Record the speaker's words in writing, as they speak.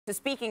So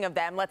speaking of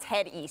them, let's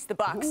head east. The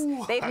Bucks.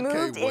 Ooh, They've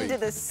moved into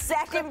the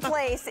second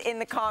place in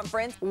the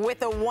conference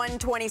with a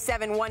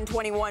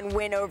 127-121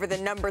 win over the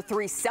number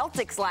 3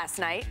 Celtics last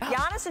night.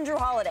 Giannis and Drew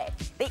Holiday,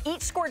 they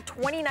each scored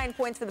 29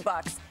 points for the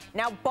Bucks.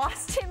 Now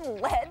Boston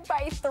led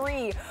by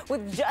 3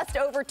 with just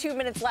over 2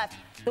 minutes left.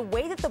 The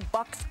way that the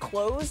Bucks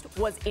closed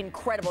was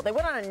incredible. They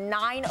went on a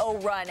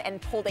 9-0 run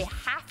and pulled a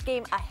half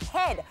game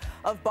ahead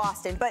of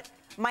Boston. But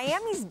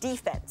Miami's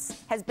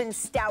defense has been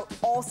stout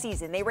all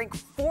season. They rank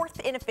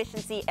 4th in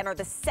efficiency and are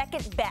the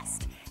 2nd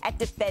best at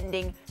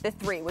defending the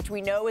 3, which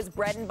we know is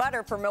bread and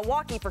butter for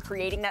Milwaukee for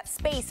creating that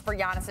space for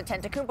Giannis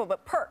Antetokounmpo.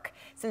 But Perk,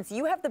 since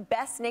you have the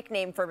best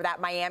nickname for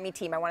that Miami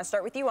team, I want to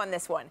start with you on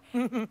this one.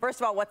 First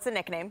of all, what's the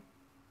nickname?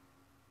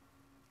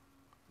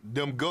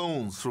 Them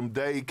goons from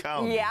Dade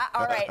County. Yeah,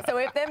 all right. So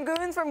if them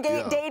goons from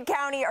Dade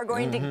County are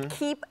going to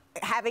keep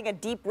having a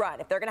deep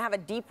run, if they're going to have a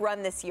deep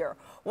run this year,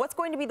 what's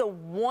going to be the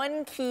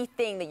one key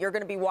thing that you're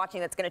going to be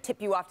watching that's going to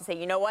tip you off to say,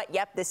 you know what,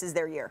 yep, this is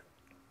their year?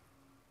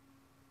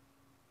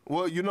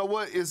 Well, you know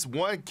what? It's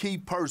one key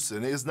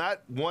person. It's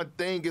not one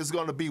thing. It's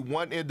going to be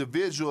one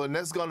individual, and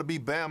that's going to be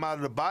Bam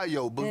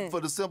Adebayo. But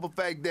for the simple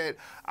fact that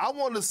I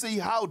want to see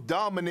how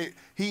dominant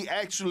he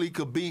actually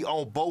could be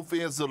on both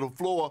ends of the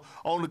floor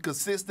on a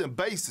consistent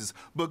basis.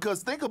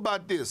 Because think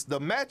about this: the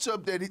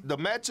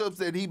matchups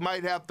that he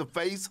might have to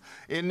face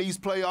in these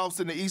playoffs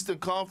in the Eastern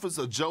Conference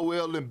are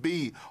Joel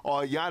Embiid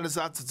or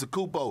Giannis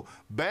Antetokounmpo.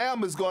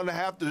 Bam is going to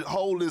have to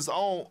hold his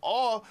own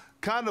or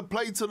kind of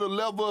play to the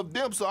level of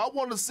them. So I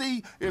want to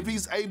see if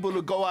he's able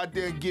to go out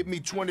there and get me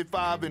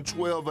 25 and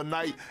 12 a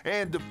night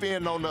and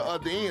defend on the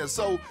other end.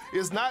 So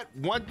it's not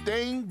one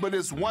thing, but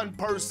it's one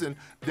person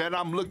that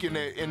I'm looking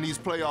at in these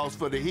playoffs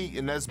for the Heat,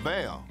 and that's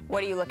Bam.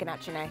 What are you looking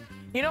at, Janae?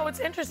 You know, it's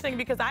interesting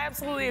because I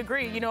absolutely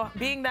agree. You know,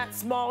 being that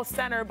small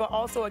center, but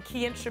also a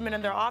key instrument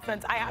in their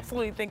offense, I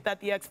absolutely think that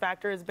the X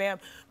factor is Bam.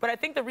 But I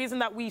think the reason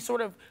that we sort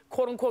of,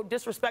 quote unquote,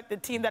 disrespect the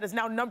team that is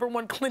now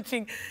 #1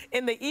 clinching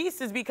in the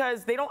East is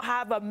because they don't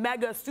have a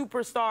mega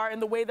superstar in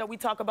the way that we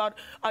talk about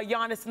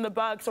Giannis and the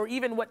Bucks, or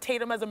even what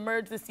Tatum has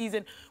emerged this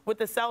season with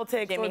the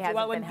Celtics, Jimmy or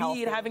Joel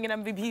Embiid having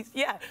an MVP.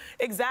 Yeah,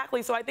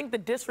 exactly. So I think the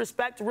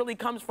disrespect really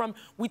comes from,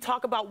 we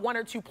talk about 1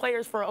 or 2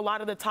 players for a lot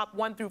of the top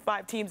 1 through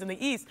 5 teams in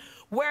the East,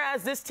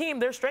 whereas this team,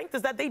 their strength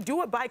is that they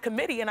do it by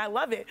committee, and I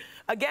love it.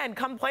 Again,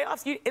 come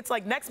playoffs, it's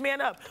like next man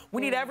up.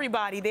 We need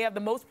everybody. They have the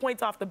most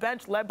points off the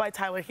bench, led by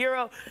Tyler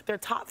Hero. They're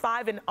top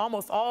 5 in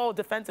almost all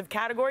defensive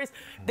categories.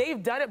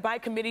 They've done it by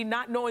committee,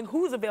 not knowing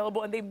who's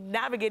available, and they've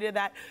navigated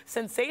that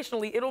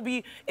sensationally. It'll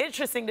be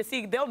interesting to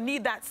see. They'll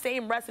need that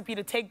same recipe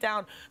to take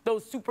down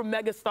those super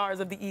mega stars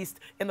of the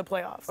East in the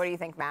playoffs. What do you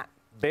think, Matt?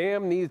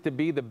 Bam needs to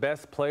be the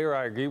best player.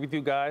 I agree with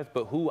you guys.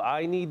 But who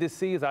I need to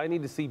see is I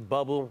need to see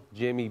bubble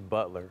Jimmy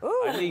Butler.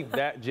 Ooh. I need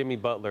that Jimmy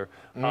Butler.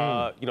 You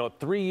know,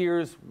 3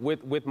 years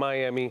with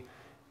Miami.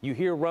 You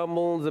hear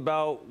rumblings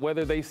about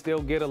whether they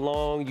still get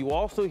along. You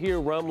also hear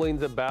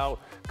rumblings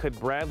about could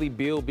Bradley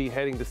Beal be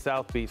heading to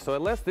South Beach. So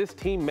unless this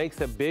team makes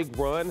a big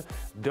run,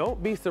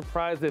 don't be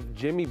surprised if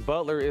Jimmy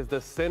Butler is the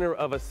center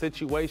of a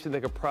situation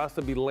that could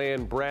possibly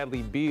land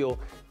Bradley Beal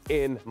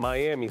in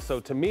Miami.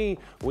 So to me,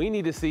 we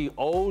need to see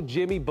old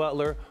Jimmy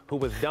Butler, who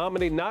was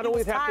dominating. Not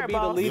only have to be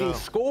the leading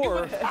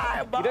scorer, he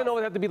doesn't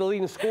always have to be the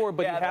leading scorer,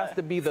 but he has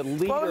to be the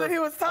leader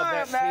of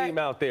that team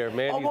out there,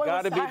 man. He's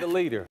got to be the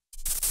leader.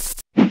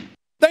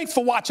 Thanks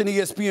for watching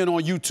ESPN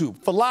on YouTube.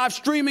 For live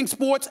streaming,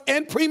 sports,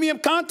 and premium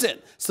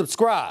content,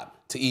 subscribe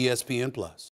to ESPN+.